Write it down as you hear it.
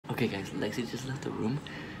Okay guys, Lexccyy just left the room,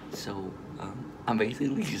 so I'm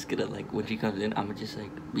basically just gonna, like, when she comes in, I'm gonna just,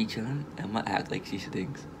 like, be chilling and I'm gonna act like she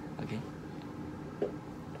stinks, okay?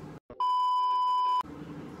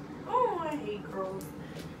 Oh, I hate girls.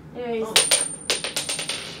 Anyways,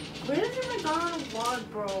 where's your McDonald's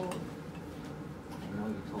vlog, bro? I know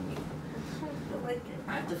you told me. I don't feel like it.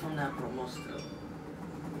 I have to film that promo still.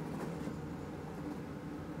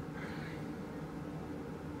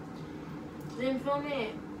 Didn't film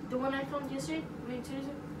it. The one I filmed yesterday? Wait,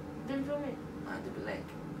 Tuesday? Didn't film it. I have to be like,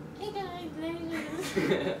 Hey guys, ladies.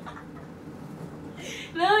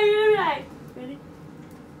 No, you're gonna be like, ready?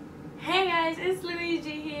 Hey guys, it's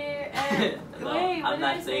Luigi here. And no, wait, what I'm did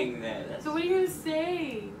I not say? saying that. That's... So what are you gonna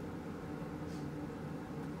say?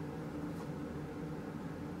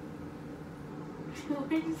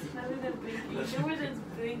 Why are you smelling that blinky? You know where this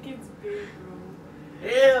blinket's big, bro.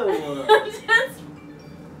 Ew! I'm just...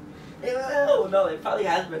 Ew! No, it probably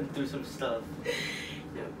has been through some stuff.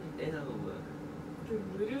 No, Ew. they're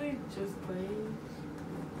literally just playing.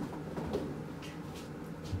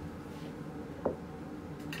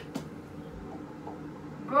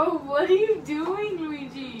 Bro, what are you doing,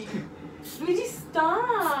 Luigi? Luigi,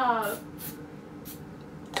 stop!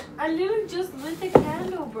 I literally just lit the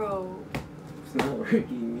candle, bro. It's not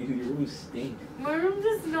working. Your room stinks. My room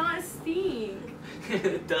does not stink.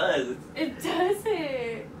 It does. It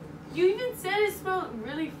doesn't. You even said it smelled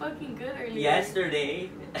really fucking good earlier. Yesterday.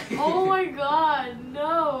 Oh my god,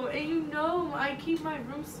 no. And you know I keep my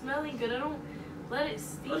room smelling good. I don't let it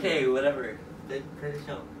stink. Okay, whatever. Play the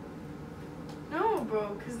show. No,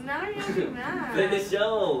 bro, because now you're gonna be mad. Play the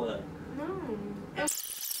show. No.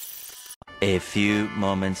 A few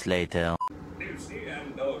moments later. Lucy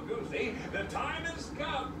and Goosey, the time has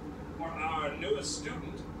come for our newest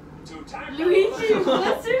student to tackle... Luigi,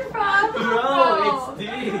 what's your problem, Bro, bro?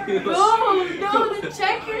 it's deep. Bro, no, then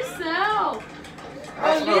check yourself. I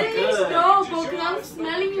Bro, smell literally good. no, bro, because I'm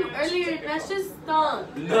smelling you earlier and that shit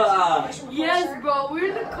stunk. Nah. Yes, bro, we're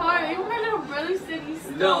in the car. Even my little brother said he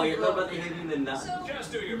stunk. No, you're bro. not about to hit me in the nut.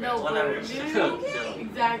 Just do your No, best. bro, Whatever. literally,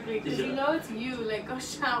 exactly, because you know it's you, like, go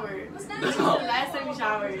shower. Was This that is the last time you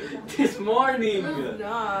showered. This morning. It was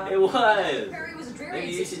not. It was. Perry was very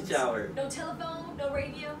Maybe you should insistent. shower. No telephone, no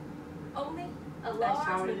radio, only a showered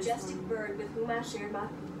large, this majestic morning. bird with whom I shared my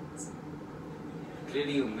feelings.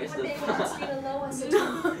 Clearly you missed One the day when I was feeling low, I said,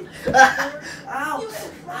 No. Ow!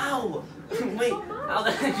 Ow! Wait, ow,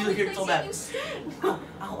 that actually hurt so bad. You stink. Ow,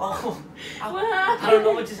 ow, ow. Ow. What happened? I don't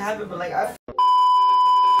know what just happened, but like, I...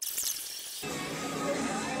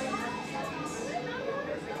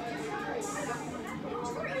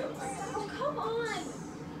 Oh, come on.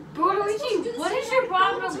 Bro, Luigi, what is your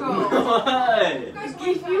problem, bro? What?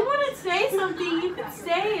 If you want to say something, you can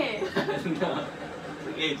say it. No.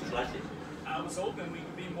 Okay, just watch it. I was hoping we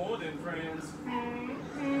could be more than friends.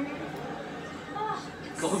 Oh,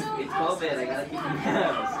 it's Go, so it's COVID, I gotta keep my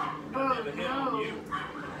naps. Bro, Never hit on no. you.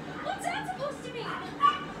 What's that supposed to mean?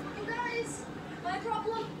 You guys, my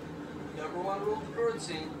problem? Number one rule of bird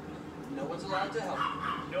scene, no one's allowed to help.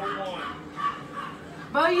 No one.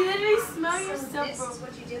 Bro, you literally smell yourself, This bro. is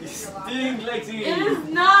what you did You with your locker. stink, Lexccyy. It is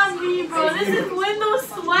not me, bro. This is window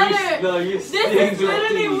sweater. No, you This stink, is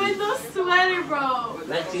literally Lexccyy. window sweater, bro.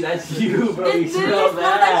 Lexccyy, that's you, bro. You It smell literally smells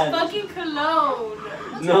bad. like fucking cologne.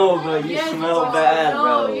 No, bro, you Yes, smell bro. bad, No,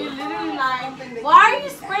 bro. you literally like. Why are you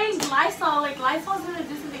spraying Lysol? Like Lysol's gonna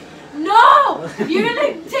do something. No, you're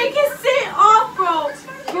gonna take his scent off, bro.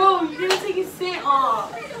 Bro, you're gonna take his scent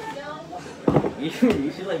off. You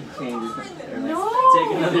should like change this. Or, like, No.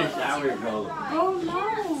 take another shower, bro. Bro,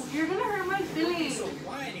 no, you're gonna hurt my feelings.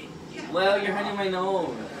 Well, you're hurting my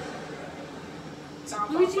nose.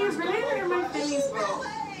 Luigi, you're really hurting my feelings, bro.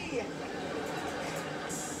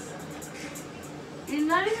 You're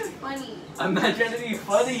not even funny. I'm not trying to be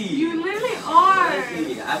funny. You literally are.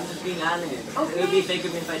 Lexccyy, I'm just being honest. Okay. It would be fake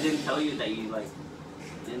of me if I didn't tell you that you like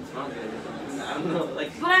didn't smell good or something. I don't know,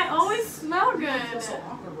 like But I always smell good. you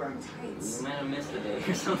might have missed a day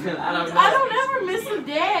or something. I don't know. I don't ever miss a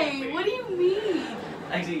day. What do you mean?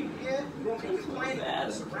 Actually, you smell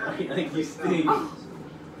bad. Like you stink. Oh.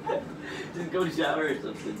 Just go shower or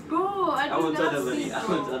something. Bro, I I do won't tell not nobody. see, I won't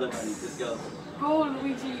tell bro. nobody. Just go. Bro,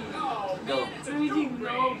 Luigi. Go. Luigi,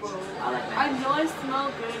 no, bro. I like I that. know I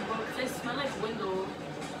smell good, bro, because I smell like window.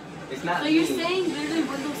 It's not So you're me. saying literally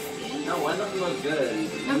window stinks? No, one of them smells good.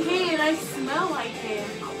 Okay, and I smell like it.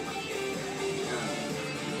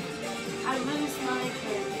 I really smell like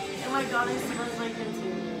it. And my daughter smells like it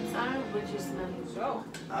too. So I don't know what you're smelling. So,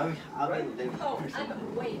 I'll be there. Oh,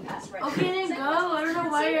 I'm way past right. Okay, then go. I don't know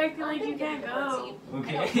why you're acting like you can't go.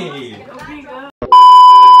 Okay. Okay, go.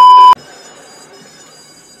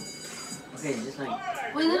 Okay, just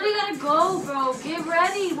like. We literally gotta go, bro. Get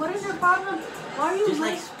ready. What is your problem? Why are you Just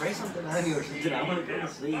like late? spray something on you or something. I wanna go to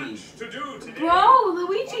sleep. To do today. Bro,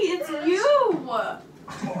 Luigi, it's you.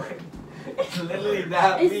 It's literally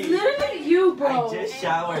not It's me. literally you, bro. I just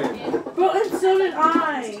showered. Bro, and so did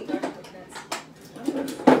I.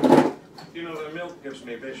 You know, the milk gives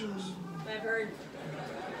me visions. I've heard.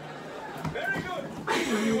 Very good.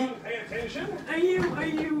 Everyone pay attention.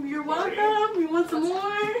 You're welcome. You want some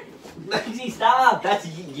more? Lexccyy, stop! That's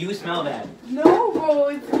you smell bad. No, bro,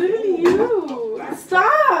 it's literally you.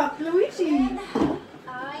 Stop, Luigi.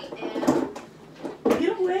 I am.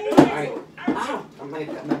 Get away. Alright. Ow! I'm gonna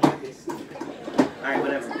get this. Alright,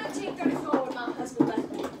 whatever. 1934 when my husband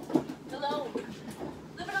left me. Alone.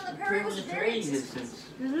 Living on the prairie Where was with the the fairy fairies. existence?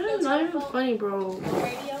 This is not even funny, bro.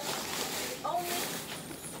 Radio. Only.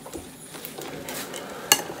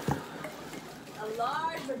 A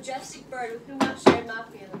large, majestic bird with whom I've shared my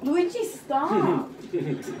feelings. Luigi, stop.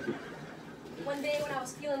 One day when I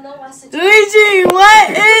was feeling low, I said, Luigi, what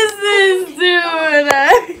is this,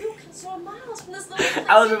 dude? you can soar miles from this little place.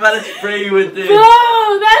 I was about to spray you with this.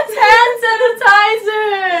 Bro, that's hand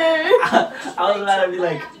sanitizer. I was about to be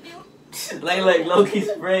like Loki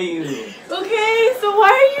spray you. Okay, so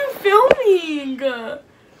why are you filming?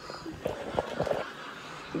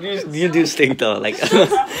 You do stink though, like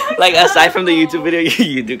aside from the YouTube video,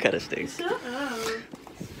 you do kind of stink. Shut up.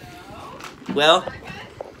 Well,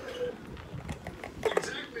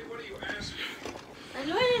 Exactly what do you ask? I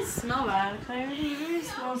know it didn't smell bad. I really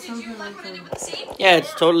smell Did you something like like what I did that. with the seed? yeah,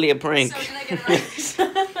 it's totally a prank. So did I get it right?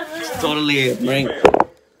 It's totally a prank.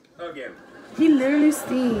 Again. He literally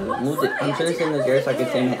stinks. Move it. I'm trying to sing this here so I can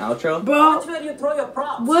say my outro. Bro,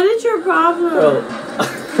 what is your problem? Bro.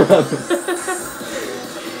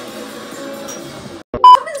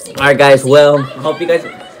 Alright guys, well, I hope you guys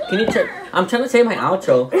can you check I'm trying to say my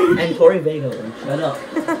outro and Tori Vega, shut up.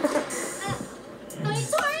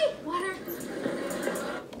 Sorry. Water.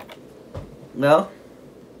 Well,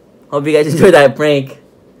 hope you guys enjoyed that prank.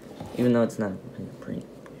 Even though it's not a prank.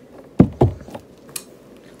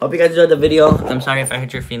 Hope you guys enjoyed the video. I'm sorry if I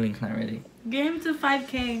hurt your feelings, not really. Get him to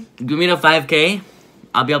 5K. Give me to 5K.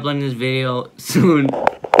 I'll be uploading this video soon.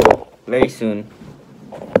 Very soon.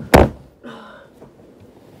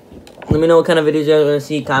 Let me know what kind of videos you guys want to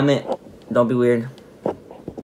see. Comment. Don't be weird.